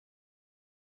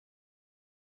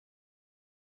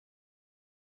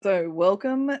So,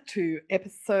 welcome to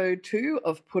episode 2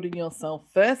 of Putting Yourself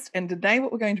First. And today,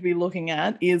 what we're going to be looking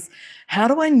at is how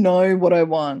do I know what I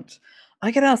want?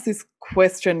 I get asked this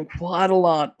question quite a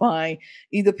lot by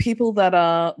either people that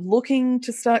are looking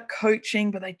to start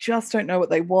coaching, but they just don't know what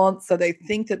they want. So, they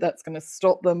think that that's going to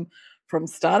stop them from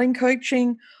starting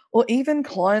coaching, or even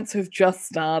clients who've just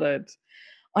started.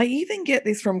 I even get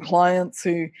this from clients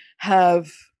who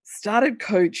have started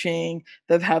coaching,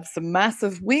 they've had some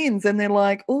massive wins, and they're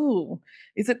like, "Oh,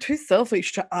 is it too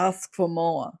selfish to ask for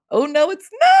more?" Oh, no, it's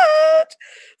not.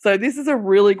 So, this is a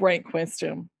really great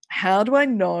question. How do I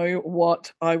know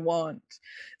what I want?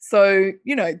 So,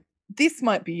 this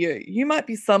might be you. You might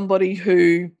be somebody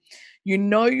who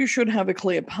you should have a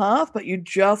clear path, but you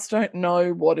just don't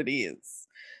know what it is.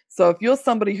 So, if you're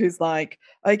somebody who's like,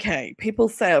 okay, people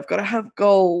say I've got to have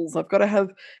goals, I've got to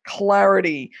have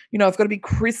clarity, I've got to be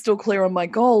crystal clear on my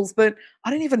goals, but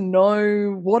I don't even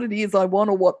know what it is I want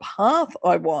or what path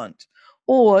I want.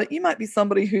 Or you might be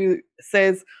somebody who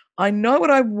says, I know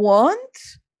what I want,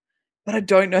 but I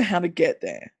don't know how to get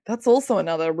there. That's also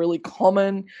another really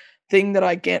common thing that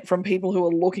I get from people who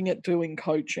are looking at doing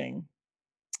coaching.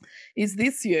 Is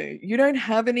this you? You don't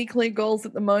have any clear goals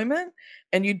at the moment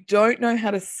and you don't know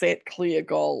how to set clear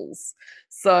goals.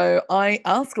 So I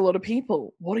ask a lot of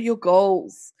people, what are your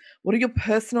goals? What are your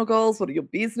personal goals? What are your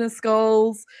business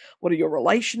goals? What are your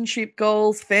relationship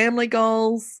goals, family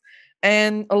goals?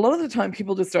 And a lot of the time,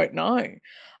 people just don't know.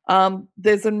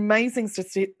 There's an amazing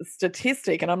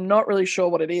statistic, and I'm not really sure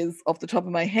what it is off the top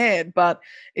of my head, but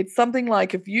it's something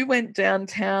like if you went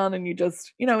downtown and you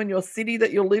just, in your city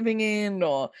that you're living in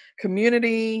or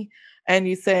community, and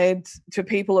you said to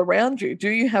people around you,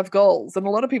 do you have goals? And a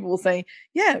lot of people will say,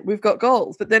 yeah, we've got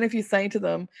goals. But then if you say to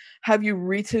them, have you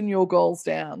written your goals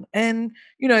down? And,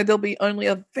 there'll be only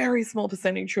a very small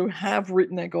percentage who have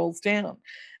written their goals down.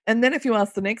 And then if you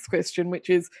ask the next question, which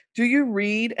is, do you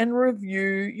read and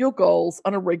review your goals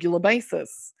on a regular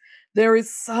basis? There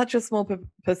is such a small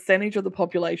percentage of the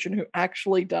population who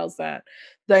actually does that.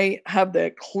 They have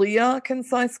their clear,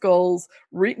 concise goals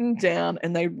written down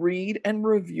and they read and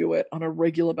review it on a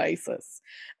regular basis.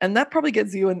 And that probably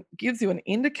gives you an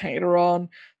indicator on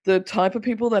the type of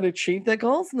people that achieve their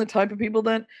goals and the type of people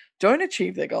that don't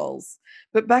achieve their goals.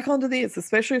 But back onto this,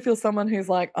 especially if you're someone who's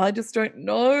like, I just don't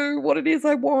know what it is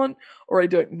I want, or I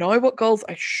don't know what goals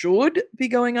I should be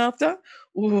going after.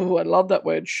 Ooh, I love that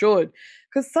word, should.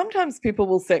 Because sometimes people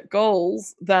will set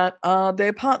goals that are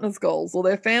their partner's goals or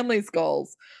their family's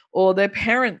goals, or their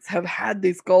parents have had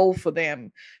this goal for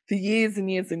them for years and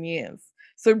years and years.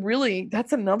 So, really,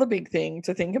 that's another big thing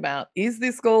to think about. Is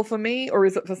this goal for me or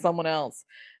is it for someone else?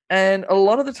 And a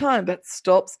lot of the time, that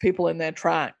stops people in their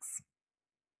tracks.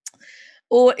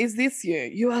 Or is this you?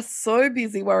 You are so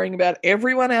busy worrying about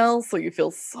everyone else, or you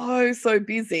feel so, so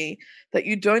busy that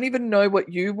you don't even know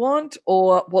what you want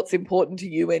or what's important to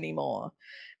you anymore.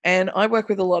 And I work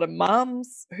with a lot of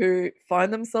mums who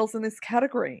find themselves in this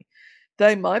category.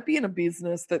 They might be in a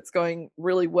business that's going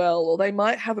really well, or they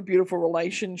might have a beautiful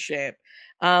relationship,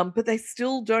 but they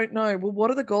still don't know, well, what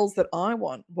are the goals that I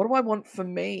want? What do I want for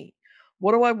me?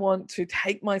 What do I want to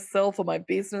take myself or my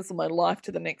business or my life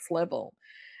to the next level?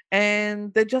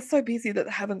 And they're just so busy that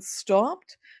they haven't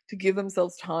stopped to give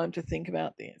themselves time to think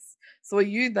about this. So are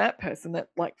you that person that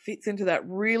like fits into that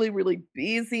really, really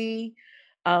busy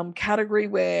category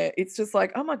where it's just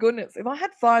like, oh my goodness, if I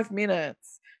had 5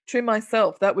 minutes to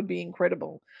myself, that would be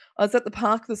incredible. I was at the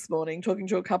park this morning talking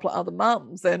to a couple of other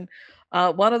mums, and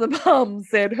one of the mums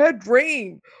said her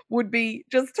dream would be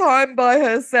just time by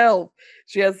herself.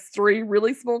 She has 3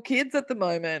 really small kids at the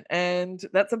moment, and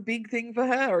that's a big thing for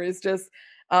her, is just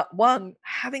one,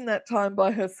 having that time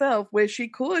by herself where she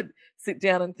could sit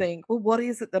down and think, well, what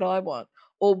is it that I want?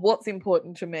 Or what's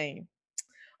important to me?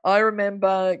 I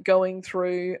remember going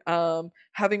through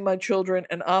having my children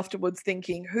and afterwards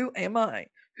thinking, who am I?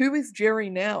 Who is Jerry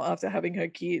now after having her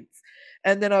kids?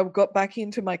 And then I got back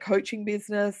into my coaching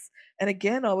business. And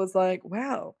again, I was like,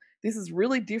 wow, this is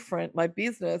really different, my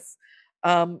business,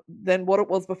 than what it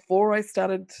was before I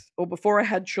started or before I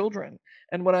had children.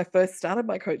 And when I first started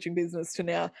my coaching business to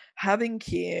now having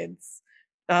kids,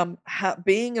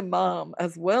 being a mom,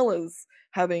 as well as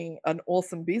having an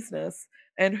awesome business,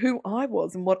 and who I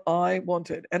was and what I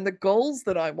wanted and the goals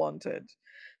that I wanted.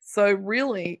 So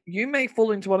really, you may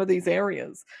fall into one of these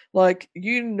areas. Like,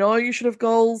 you should have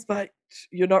goals, but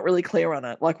you're not really clear on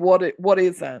it. Like, what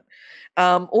is that?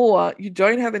 Or you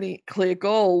don't have any clear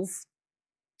goals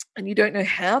and you don't know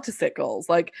how to set goals.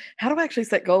 Like, how do I actually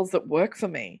set goals that work for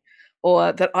me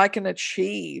or that I can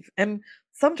achieve? And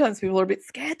sometimes people are a bit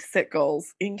scared to set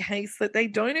goals in case that they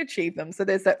don't achieve them. So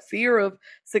there's that fear of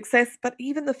success, but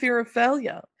even the fear of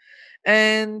failure.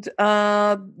 And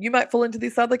you might fall into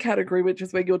this other category, which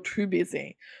is where you're too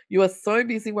busy. You are so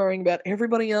busy worrying about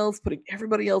everybody else, putting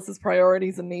everybody else's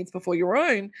priorities and needs before your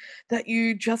own, that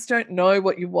you just don't know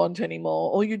what you want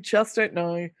anymore, or you just don't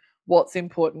know what's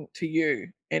important to you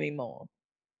anymore.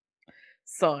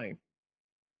 So,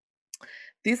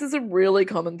 this is a really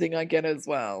common thing I get as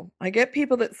well. I get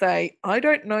people that say, I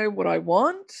don't know what I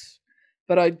want,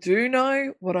 but I do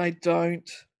know what I don't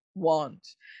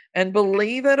want. And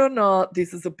believe it or not,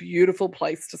 this is a beautiful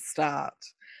place to start.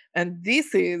 And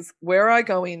this is where I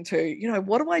go into,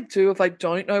 what do I do if I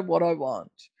don't know what I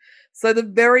want? So, the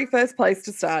very first place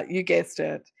to start, you guessed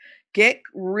it, get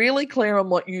really clear on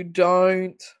what you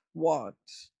don't want.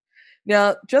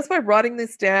 Now, just by writing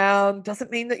this down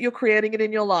doesn't mean that you're creating it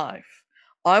in your life.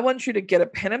 I want you to get a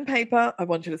pen and paper. I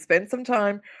want you to spend some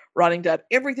time writing down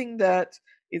everything that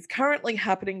is currently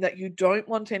happening that you don't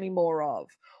want any more of,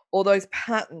 or those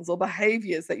patterns or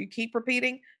behaviors that you keep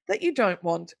repeating that you don't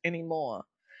want anymore,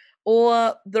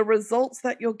 or the results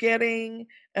that you're getting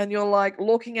and you're like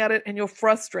looking at it and you're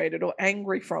frustrated or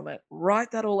angry from it.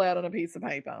 Write that all out on a piece of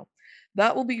paper.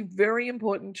 That will be very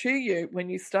important to you when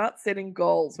you start setting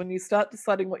goals, when you start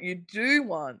deciding what you do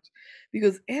want,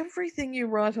 because everything you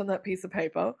write on that piece of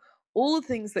paper, all the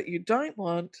things that you don't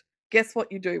want, guess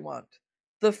what you do want?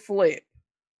 The flip,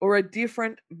 or a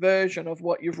different version of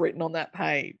what you've written on that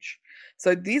page.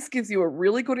 So this gives you a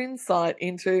really good insight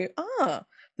into,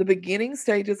 the beginning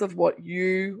stages of what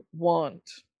you want.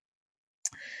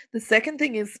 The second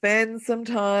thing is spend some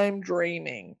time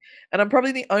dreaming. And I'm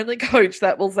probably the only coach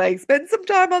that will say, spend some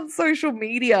time on social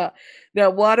media. Now,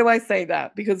 why do I say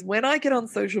that? Because when I get on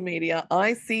social media,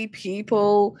 I see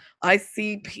people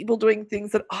doing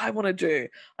things that I want to do.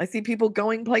 I see people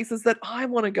going places that I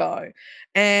want to go.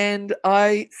 And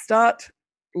I start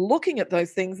looking at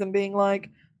those things and being like,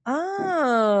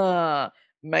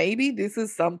 maybe this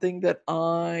is something that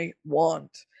I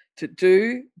want to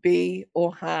do, be,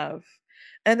 or have.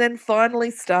 And then finally,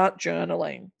 start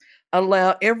journaling.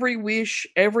 Allow every wish,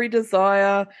 every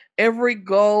desire, every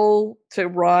goal to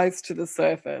rise to the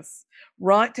surface.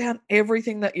 Write down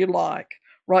everything that you like.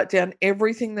 Write down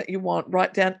everything that you want.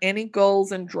 Write down any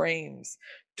goals and dreams.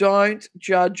 Don't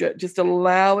judge it. Just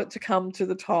allow it to come to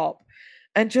the top.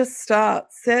 And just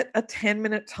start. Set a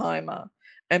 10-minute timer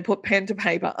and put pen to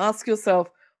paper. Ask yourself,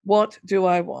 what do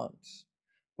I want?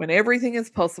 When everything is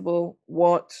possible,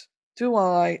 what do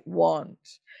I want?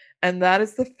 And that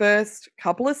is the first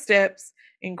couple of steps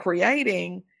in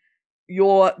creating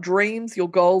your dreams, your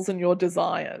goals, and your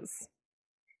desires.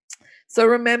 So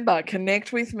remember,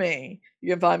 connect with me.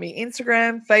 You can find me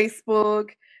Instagram, Facebook,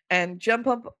 and jump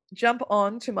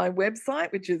on to my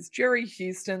website, which is Jerry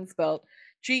Houston, spelled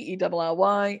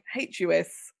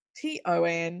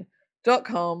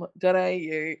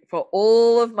GERRYHUSTON.com.au for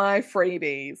all of my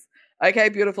freebies. Okay,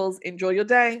 beautifuls, enjoy your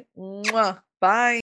day. Mwah. Bye.